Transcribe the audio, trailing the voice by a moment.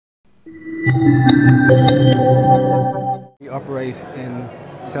We operate in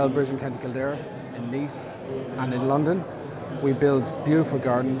Selbridge in County Kildare, in Nice and in London. We build beautiful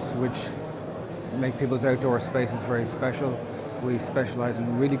gardens which make people's outdoor spaces very special. We specialise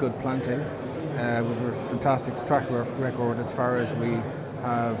in really good planting. We have a fantastic track record as far as we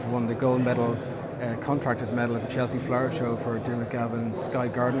have won the gold medal, contractors medal at the Chelsea Flower Show for Dermot Gavin's Sky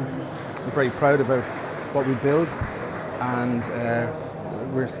Garden. We're very proud about what we build, and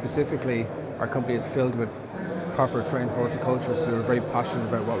our company is filled with proper trained horticulturists who are very passionate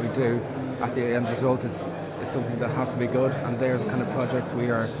about what we do. At the end result is something that has to be good, and they're the kind of projects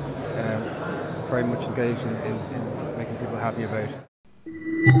we are very much engaged in making people happy about.